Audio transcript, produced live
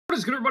What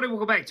is good, everybody?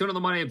 Welcome back to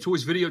another My Name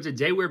Toys video.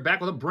 Today we're back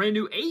with a brand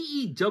new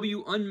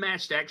AEW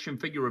Unmatched action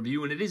figure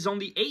review, and it is on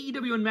the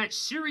AEW Unmatched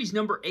Series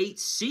number 8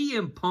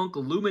 CM Punk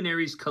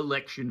Luminaries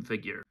collection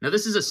figure. Now,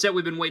 this is a set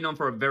we've been waiting on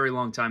for a very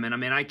long time, and I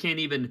mean, I can't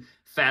even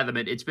fathom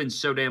it. It's been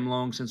so damn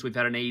long since we've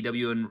had an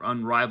AEW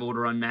Unrivaled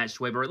or Unmatched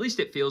wave, or at least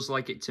it feels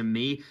like it to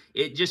me.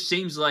 It just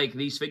seems like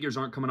these figures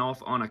aren't coming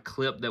off on a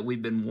clip that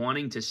we've been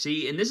wanting to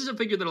see, and this is a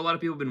figure that a lot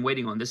of people have been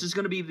waiting on. This is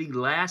going to be the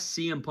last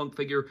CM Punk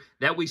figure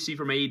that we see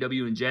from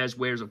AEW and Jazz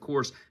Wares, of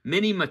course.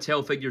 Many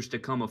Mattel figures to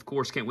come, of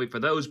course. Can't wait for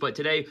those, but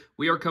today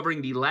we are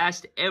covering the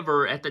last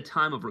ever, at the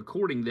time of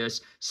recording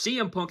this,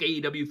 CM Punk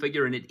AEW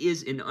figure, and it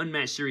is an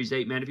Unmatched Series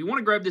 8, man. If you want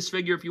to grab this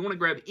figure, if you want to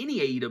grab any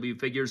AEW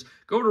figures,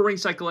 go over to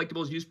Ringside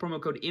Collectibles, use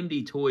promo code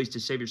MDTOYS to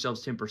save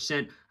yourselves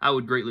 10%. I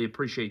would greatly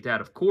appreciate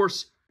that, of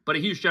course. But a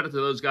huge shout out to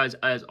those guys,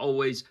 as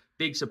always.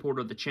 Big supporter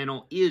of the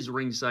channel is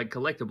Ringside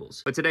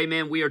Collectibles. But today,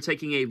 man, we are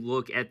taking a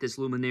look at this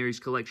Luminaries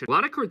collection. A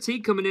lot of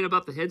critique coming in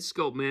about the head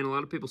sculpt, man. A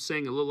lot of people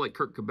saying it looked like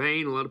Kurt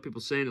Cobain. A lot of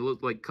people saying it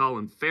looked like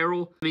Colin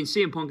Farrell. I mean,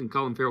 CM Punk and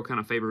Colin Farrell kind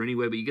of favor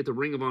anyway, but you get the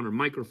Ring of Honor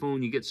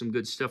microphone. You get some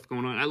good stuff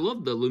going on. I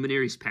love the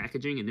Luminaries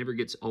packaging. It never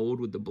gets old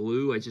with the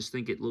blue. I just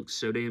think it looks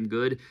so damn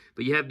good.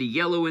 But you have the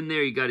yellow in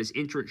there. You got his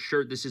entrance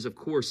shirt. This is, of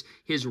course,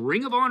 his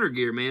Ring of Honor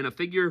gear, man. A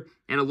figure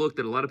and a look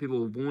that a lot of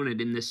people have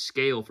wanted in this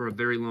scale for a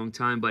very long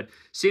time. But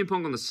CM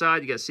Punk on the side,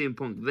 you got CM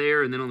Punk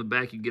there, and then on the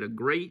back you get a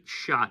great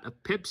shot of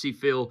Pepsi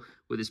Phil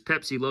with his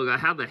Pepsi logo.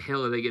 How the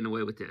hell are they getting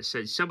away with this?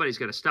 Somebody's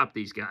got to stop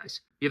these guys.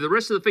 You have the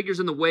rest of the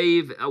figures in the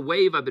wave. A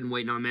wave I've been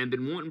waiting on, man.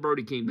 Been wanting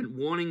Brody King. Been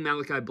wanting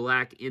Malachi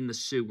Black in the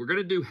suit. We're going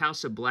to do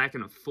House of Black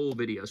in a full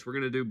video. So we're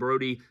going to do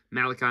Brody,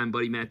 Malachi, and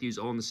Buddy Matthews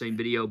all in the same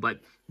video.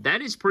 But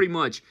that is pretty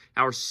much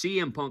our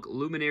CM Punk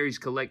Luminaries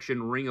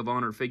Collection Ring of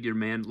Honor figure,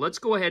 man. Let's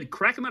go ahead,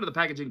 crack him out of the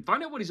packaging,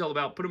 find out what he's all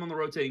about, put him on the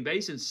rotating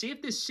base, and see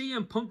if this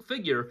CM Punk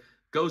figure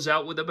goes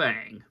out with a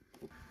bang.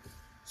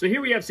 So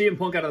here we have CM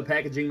Punk out of the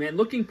packaging, man.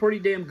 Looking pretty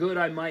damn good,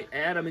 I might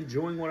add. I'm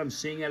enjoying what I'm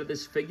seeing out of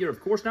this figure. Of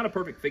course, not a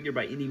perfect figure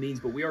by any means,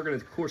 but we are going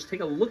to, of course,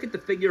 take a look at the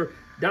figure,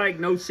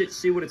 diagnose it,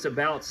 see what it's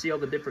about, see all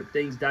the different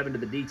things, dive into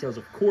the details,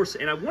 of course.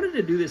 And I wanted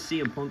to do this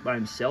CM Punk by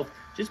himself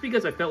just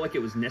because I felt like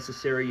it was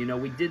necessary. You know,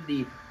 we did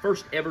the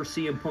first ever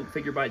CM Punk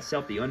figure by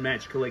itself, the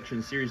Unmatched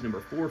Collection Series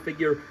number 4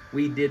 figure.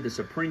 We did the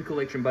Supreme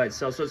Collection by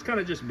itself, so it's kind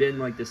of just been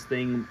like this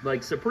thing.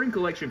 Like, Supreme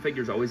Collection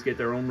figures always get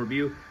their own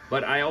review,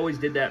 but I always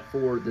did that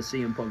for the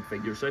CM Punk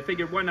figure. So I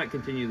figured, why not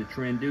continue the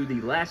trend, do the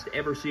last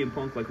ever CM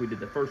Punk like we did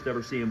the first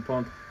ever CM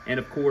Punk, and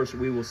of course,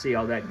 we will see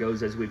how that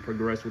goes as we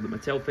progress with the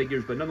Mattel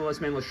figures. But nonetheless,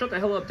 man, let's shut the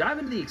hell up, dive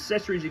into the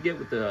accessories you get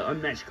with the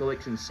Unmatched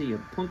Collection CM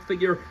Punk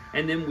figure,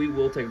 and then we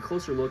will take a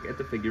closer look at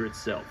the figure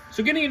itself.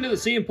 So getting into the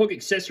CM Punk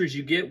accessories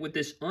you get with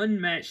this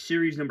Unmatched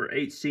Series number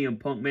 8 CM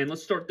Punk, man,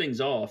 let's start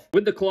things off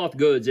with the cloth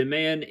goods. And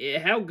man,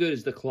 how good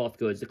is the cloth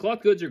goods? The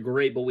cloth goods are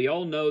great, but we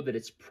all know that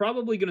it's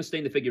probably going to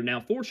stain the figure. Now,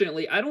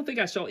 fortunately, I don't think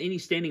I saw any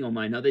staining on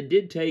mine. Now, they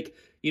did take,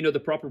 you know, the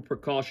proper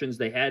precautions.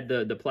 They had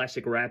the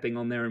plastic wrapping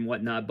on there and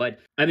whatnot. But,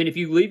 I mean, if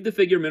you leave the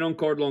figure mint on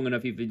card long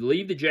enough, if you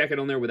leave the jacket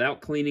on there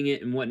without cleaning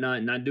it and whatnot,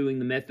 and not doing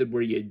the method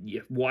where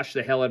you wash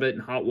the hell out of it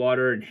in hot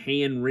water and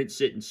hand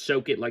rinse it and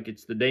soak it like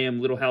it's the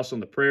damn Little House on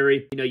the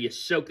Prairie, you know, you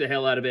soak the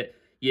hell out of it,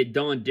 you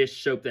Dawn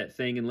dish soap that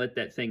thing and let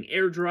that thing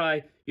air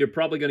dry, you're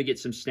probably going to get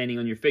some staining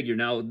on your figure.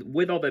 Now,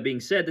 with all that being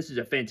said, this is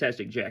a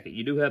fantastic jacket.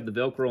 You do have the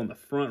Velcro on the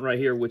front right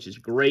here, which is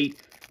great.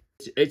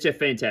 It's a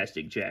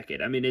fantastic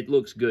jacket. I mean, it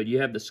looks good. You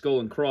have the skull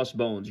and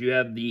crossbones. You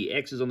have the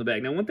X's on the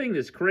back. Now, one thing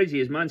that's crazy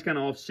is mine's kind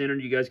of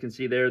off-centered. You guys can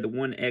see there, the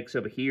one X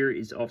over here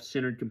is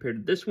off-centered compared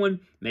to this one.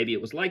 Maybe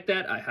it was like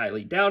that. I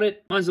highly doubt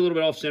it. Mine's a little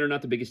bit off-centered,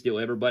 not the biggest deal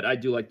ever, but I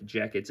do like the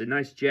jacket. It's a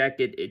nice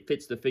jacket. It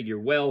fits the figure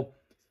well,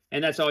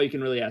 and that's all you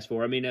can really ask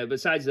for. I mean,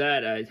 besides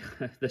that,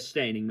 the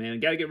staining,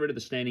 man. Got to get rid of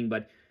the staining,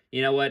 but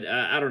you know what?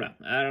 I don't know.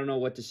 I don't know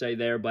what to say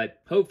there,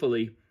 but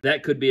hopefully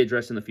that could be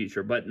addressed in the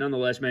future. But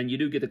nonetheless, man, you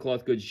do get the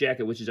cloth goods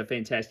jacket, which is a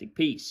fantastic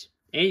piece.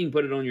 And you can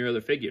put it on your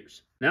other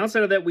figures. Now,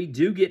 outside of that, we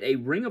do get a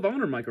Ring of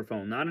Honor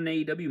microphone. Not an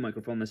AEW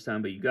microphone this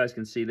time, but you guys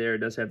can see there it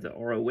does have the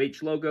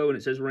ROH logo, and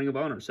it says Ring of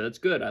Honor. So that's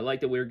good. I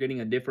like that we're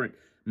getting a different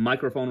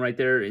microphone right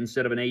there.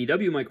 Instead of an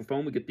AEW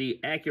microphone, we get the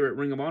accurate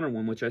Ring of Honor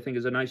one, which I think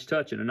is a nice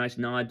touch and a nice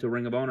nod to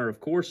Ring of Honor,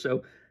 of course.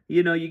 So,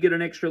 you know, you get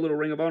an extra little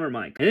Ring of Honor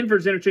mic. And then for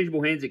his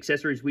interchangeable hands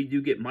accessories, we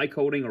do get mic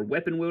holding or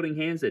weapon wielding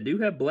hands that do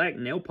have black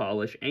nail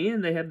polish,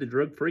 and they have the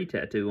drug-free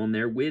tattoo on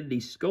there with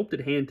the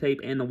sculpted hand tape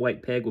and the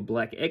white peg with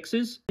black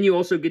X's. And you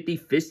also get the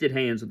fisted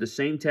hands with the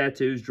same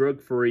tattoos,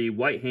 drug-free,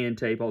 white hand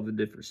tape, all the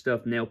different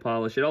stuff, nail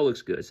polish. It all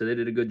looks good, so they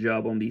did a good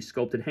job on these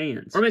sculpted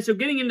hands. All right, so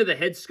getting into the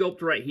head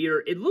sculpt right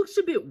here, it looks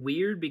a bit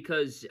weird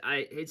because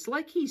it's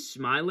like he's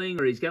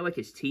smiling or he's got like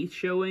his teeth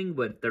showing,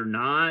 but they're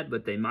not,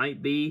 but they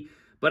might be.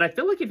 But I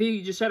feel like if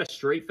he just had a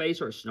straight face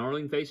or a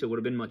snarling face, it would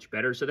have been much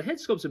better. So the head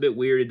sculpt's a bit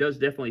weird. It does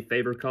definitely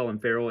favor Colin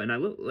Farrell. And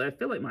I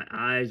feel like my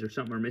eyes or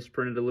something are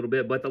misprinted a little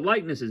bit. But the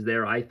likeness is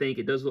there, I think.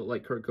 It does look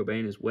like Kurt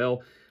Cobain as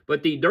well.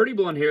 But the dirty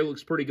blonde hair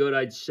looks pretty good,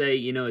 I'd say.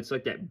 You know, it's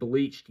like that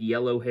bleached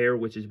yellow hair,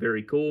 which is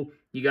very cool.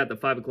 You got the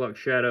 5 o'clock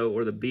shadow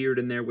or the beard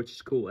in there, which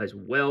is cool as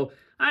well.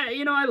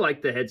 I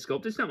like the head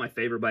sculpt. It's not my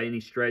favorite by any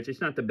stretch.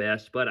 It's not the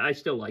best, but I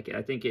still like it.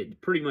 I think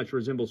it pretty much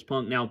resembles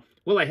Punk. Now,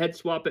 will I head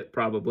swap it?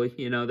 Probably.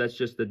 That's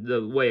just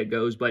the way it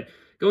goes. But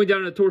going down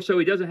to the torso,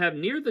 he doesn't have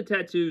near the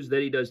tattoos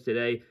that he does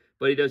today,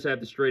 but he does have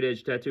the straight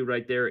edge tattoo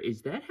right there.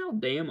 Is that how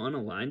damn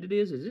unaligned it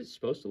is? Is it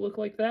supposed to look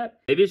like that?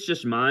 Maybe it's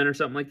just mine or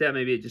something like that.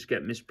 Maybe it just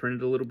got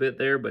misprinted a little bit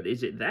there, but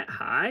is it that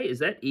high? Is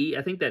that E?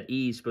 I think that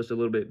E is supposed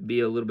to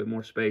be a little bit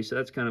more space, so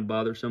that's kind of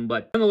bothersome.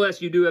 But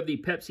nonetheless, you do have the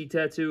Pepsi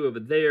tattoo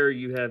over there.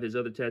 You have his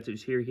other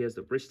tattoos here. He has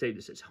the wrist tape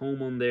that says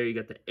home on there. You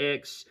got the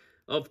X,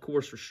 of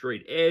course, for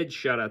straight edge.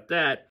 Shout out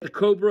that. The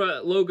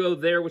Cobra logo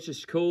there, which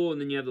is cool.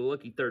 And then you have the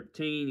Lucky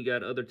 13. You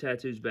got other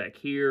tattoos back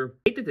here.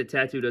 I hate that the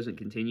tattoo doesn't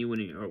continue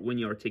when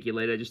you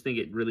articulate. I just think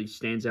it really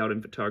stands out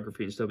in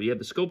photography and stuff. But you have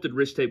the sculpted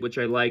wrist tape, which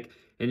I like.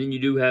 And then you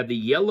do have the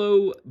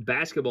yellow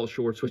basketball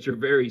shorts, which are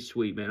very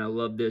sweet, man. I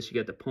love this. You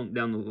got the Punk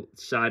down the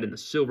side in the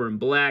silver and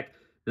black.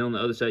 Then on the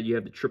other side, you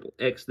have the triple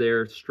X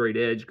there, straight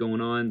edge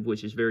going on,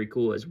 which is very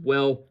cool as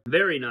well.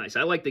 Very nice.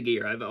 I like the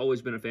gear. I've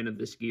always been a fan of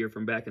this gear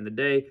from back in the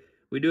day.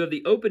 We do have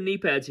the open knee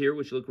pads here,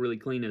 which look really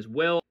clean as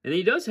well. And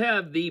he does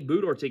have the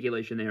boot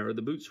articulation there, or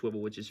the boot swivel,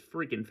 which is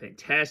freaking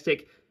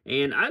fantastic.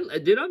 And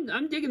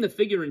I'm digging the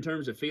figure in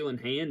terms of feel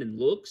and hand and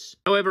looks.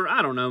 However,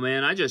 I don't know,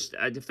 man. I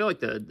feel like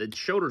the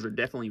shoulders are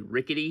definitely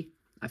rickety.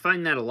 I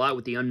find that a lot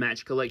with the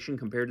Unmatched collection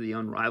compared to the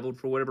Unrivaled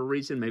for whatever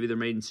reason. Maybe they're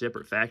made in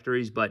separate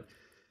factories, but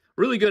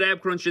really good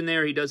ab crunch in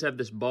there. He does have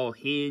this ball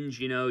hinge,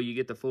 you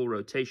get the full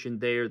rotation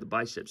there, the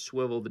bicep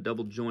swivel, the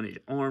double jointed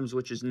arms,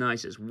 which is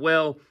nice as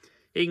well.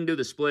 He can do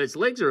the splits.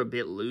 Legs are a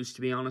bit loose,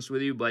 to be honest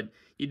with you, but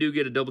you do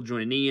get a double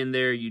jointed knee in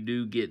there. You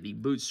do get the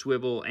boot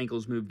swivel.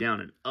 Ankles move down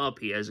and up.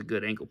 He has a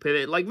good ankle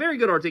pivot. Like, very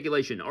good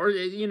articulation. Or, the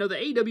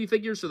AEW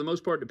figures, for the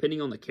most part,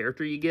 depending on the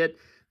character you get,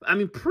 I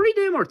mean, pretty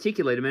damn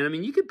articulated, man. I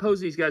mean, you could pose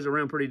these guys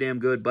around pretty damn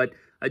good, but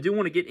I do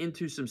want to get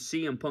into some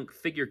CM Punk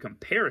figure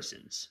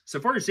comparisons. So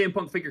for your CM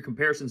Punk figure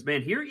comparisons,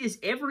 man, here is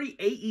every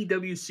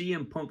AEW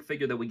CM Punk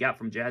figure that we got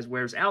from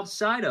Jazzwares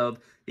outside of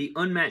the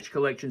Unmatched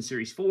Collection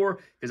Series 4,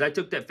 because I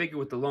took that figure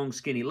with the long,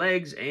 skinny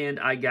legs, and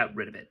I got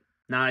rid of it.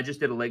 Now, I just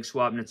did a leg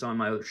swap, and it's on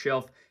my other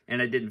shelf,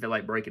 and I didn't feel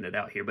like breaking it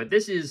out here. But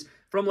this is,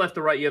 from left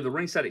to right, you have the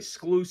ringside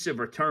exclusive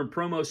return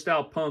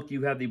promo-style Punk.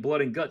 You have the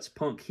Blood and Guts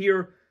Punk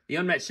here. The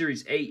Unmatched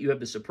Series 8, you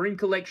have the Supreme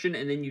Collection,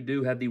 and then you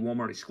do have the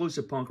Walmart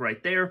exclusive Punk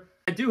right there.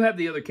 I do have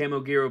the other camo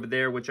gear over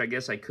there, which I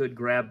guess I could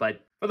grab,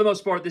 but for the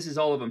most part, this is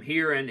all of them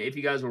here. And if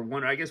you guys were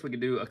wondering, I guess we could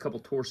do a couple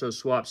torso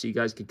swaps so you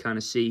guys could kind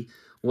of see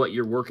what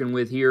you're working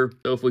with here.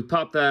 So if we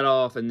pop that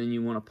off, and then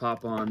you want to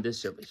pop on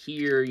this over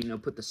here,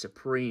 put the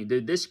Supreme.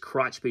 Dude, this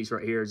crotch piece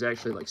right here is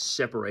actually like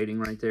separating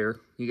right there.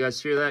 You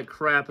guys hear that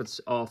crap? It's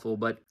awful,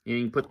 but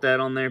you can put that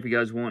on there if you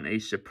guys want a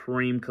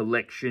Supreme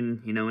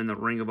Collection, in the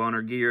Ring of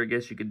Honor gear. I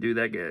guess you could do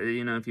that,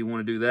 if you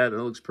want to do that.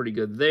 That looks pretty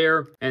good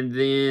there. And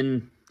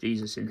then,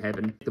 Jesus in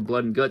heaven, the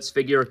Blood and Guts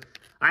figure.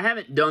 I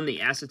haven't done the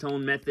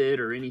acetone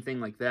method or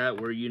anything like that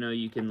where,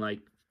 you can, like,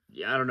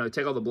 I don't know,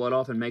 take all the blood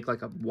off and make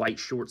like a white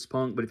shorts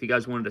Punk. But if you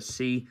guys wanted to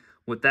see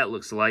what that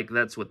looks like,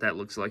 that's what that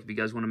looks like. If you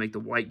guys want to make the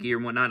white gear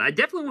and whatnot. I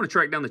definitely want to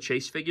track down the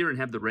Chase figure and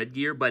have the red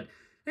gear, but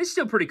it's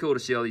still pretty cool to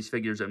see all these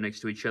figures up next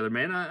to each other,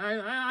 man.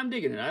 I'm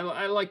digging it.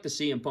 I like the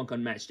CM Punk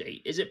Unmatched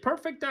 8. Is it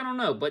perfect? I don't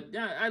know, but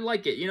I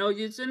like it.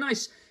 It's a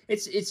nice,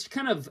 it's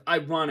kind of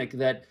ironic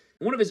that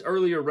one of his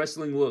earlier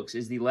wrestling looks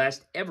is the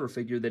last ever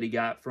figure that he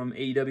got from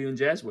AEW and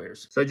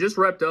Jazzwares. So I just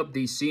wrapped up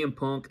the CM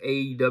Punk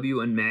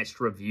AEW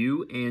Unmatched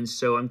review, and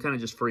so I'm kind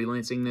of just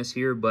freelancing this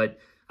here, but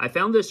I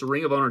found this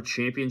Ring of Honor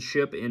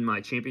Championship in my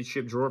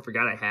championship drawer.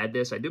 Forgot I had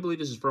this. I do believe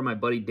this is from my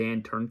buddy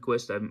Dan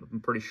Turnquist. I'm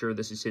pretty sure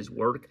this is his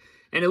work.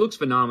 And it looks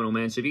phenomenal,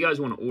 man. So if you guys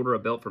want to order a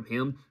belt from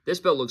him, this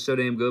belt looks so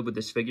damn good with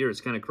this figure.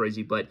 It's kind of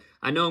crazy, but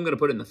I know I'm going to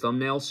put it in the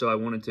thumbnail, so I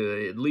wanted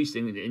to at least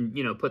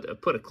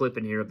put a clip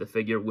in here of the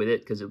figure with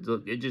it, because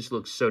it just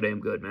looks so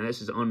damn good, man.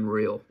 This is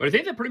unreal. But I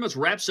think that pretty much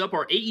wraps up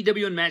our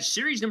AEW Unmatched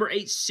Series number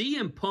 8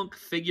 CM Punk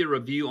figure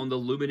review on the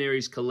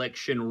Luminaries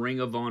Collection Ring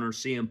of Honor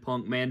CM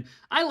Punk, man.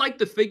 I like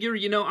the figure.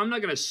 I'm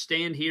not going to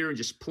stand here and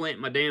just plant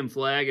my damn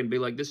flag and be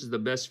like, this is the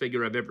best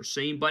figure I've ever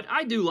seen, but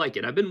I do like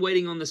it. I've been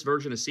waiting on this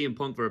version of CM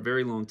Punk for a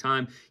very long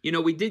time.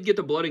 We did get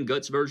the Blood and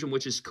Guts version,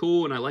 which is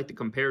cool, and I like the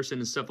comparison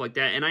and stuff like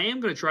that, and I am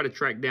going to try to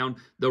track down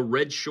the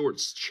red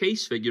shorts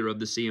Chase figure of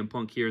the CM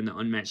Punk here in the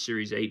Unmatched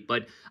Series 8,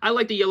 but I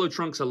like the yellow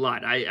trunks a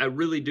lot. I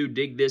really do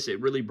dig this. It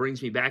really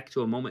brings me back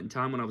to a moment in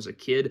time when I was a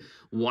kid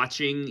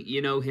watching,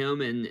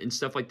 him and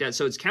stuff like that,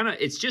 so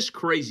it's just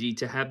crazy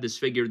to have this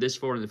figure this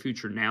far in the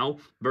future now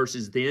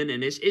versus then,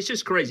 and it's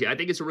just crazy. I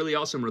think it's a really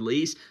awesome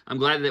release. I'm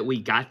glad that we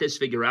got this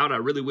figure out. I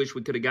really wish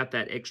we could have got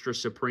that extra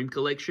Supreme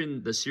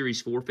Collection, the Series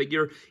 4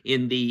 figure,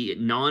 in the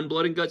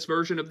non-Blood and Guts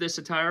version of this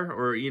attire,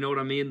 or you know what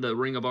I mean, the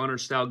Ring of Honor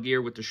style gear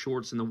with the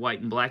shorts and the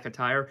white and black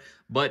attire.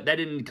 but that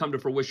didn't come to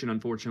fruition,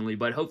 unfortunately.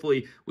 But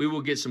hopefully, we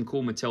will get some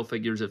cool Mattel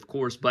figures, of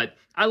course. But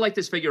I like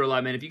this figure a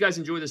lot, man. If you guys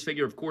enjoy this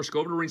figure, of course, go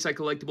over to Ringside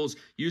Collectibles,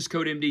 use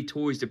code MD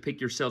Toys to pick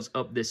yourselves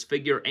up this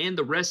figure and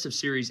the rest of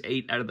Series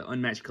 8 out of the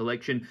Unmatched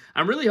collection.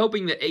 I'm really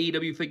hoping that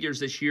AEW figures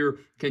this year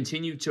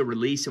continue to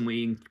release and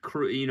we,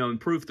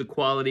 improve the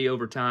quality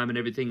over time and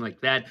everything like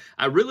that.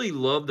 I really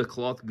love the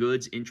Cloth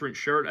Goods entrance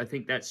shirt. I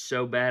think that's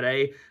so bad,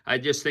 I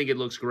just think it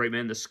looks great,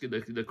 man.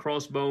 The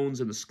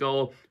crossbones and the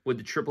skull with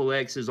the triple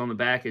X's on the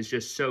back is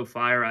just so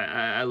fire.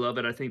 I love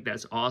it. I think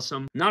that's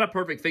awesome. Not a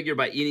perfect figure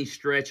by any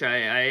stretch. I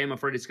am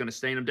afraid it's going to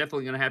stain. I'm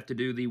definitely going to have to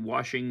do the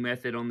washing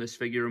method on this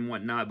figure and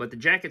whatnot, but the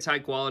jacket's high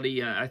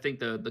quality. I think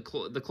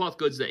the Cloth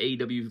Goods that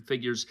AEW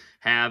figures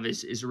have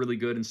is really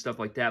good and stuff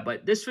like that,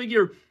 but this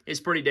figure is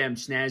pretty damn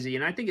snazzy,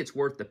 and I think it's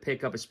worth the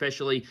pickup,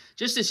 especially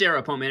just this era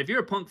of Punk, man. If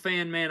you're a Punk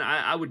fan, man,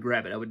 I would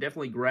grab it. I would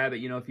definitely grab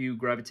it, if you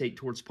gravitate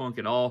towards Punk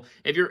at all.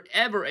 If you're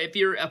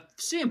a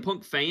CM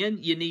Punk fan,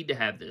 you need to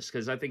have this,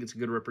 because I think it's a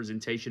good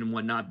representation and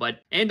whatnot.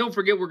 And don't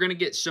forget, we're going to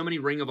get so many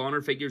Ring of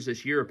Honor figures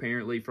this year,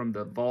 apparently, from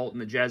the Vault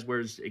and the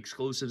Jazzwares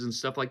exclusives and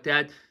stuff like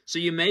that. So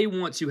you may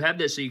want to have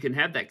this so you can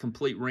have that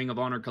complete Ring of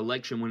Honor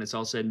collection when it's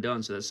all said and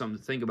done. So that's something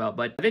to think about.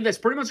 But I think that's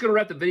pretty much going to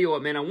wrap the video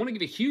up, man. I want to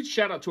give a huge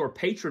shout out to our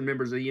Patreon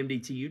members of the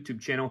MDT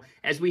YouTube channel,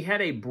 as we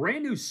had a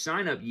brand new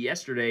sign up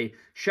yesterday.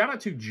 Shout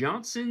out to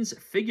Johnson's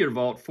Figure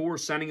Vault for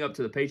signing up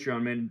to the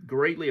Patreon, man.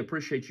 Greatly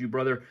appreciate you,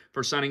 brother,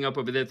 for signing up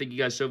over there. Thank you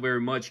guys so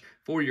very much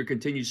for your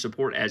continued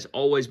support as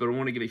always. But I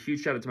want to give a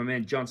huge shout out to my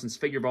man Johnson's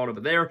Figure Vault over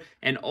there,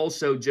 and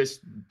also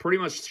just pretty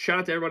much shout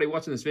out to everybody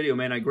watching this video,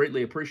 man. I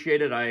greatly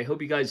appreciate it. I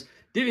hope you guys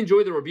did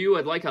enjoy the review.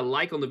 I'd like a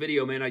like on the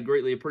video, man. I'd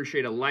greatly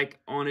appreciate a like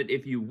on it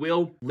if you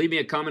will. Leave me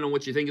a comment on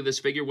what you think of this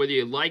figure, whether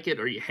you like it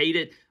or you hate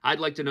it.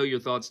 I'd like to know your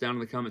thoughts down in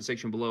the comment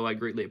section below. I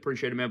greatly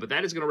appreciate it, man. But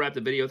that is going to wrap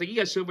the video. Thank you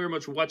guys so very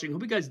much for watching.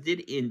 Hope you guys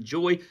did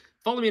enjoy.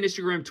 Follow me on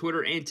Instagram,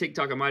 Twitter, and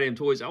TikTok at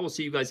MyDamnToys. I will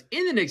see you guys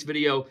in the next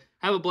video.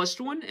 Have a blessed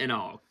one, and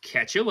I'll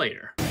catch you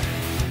later.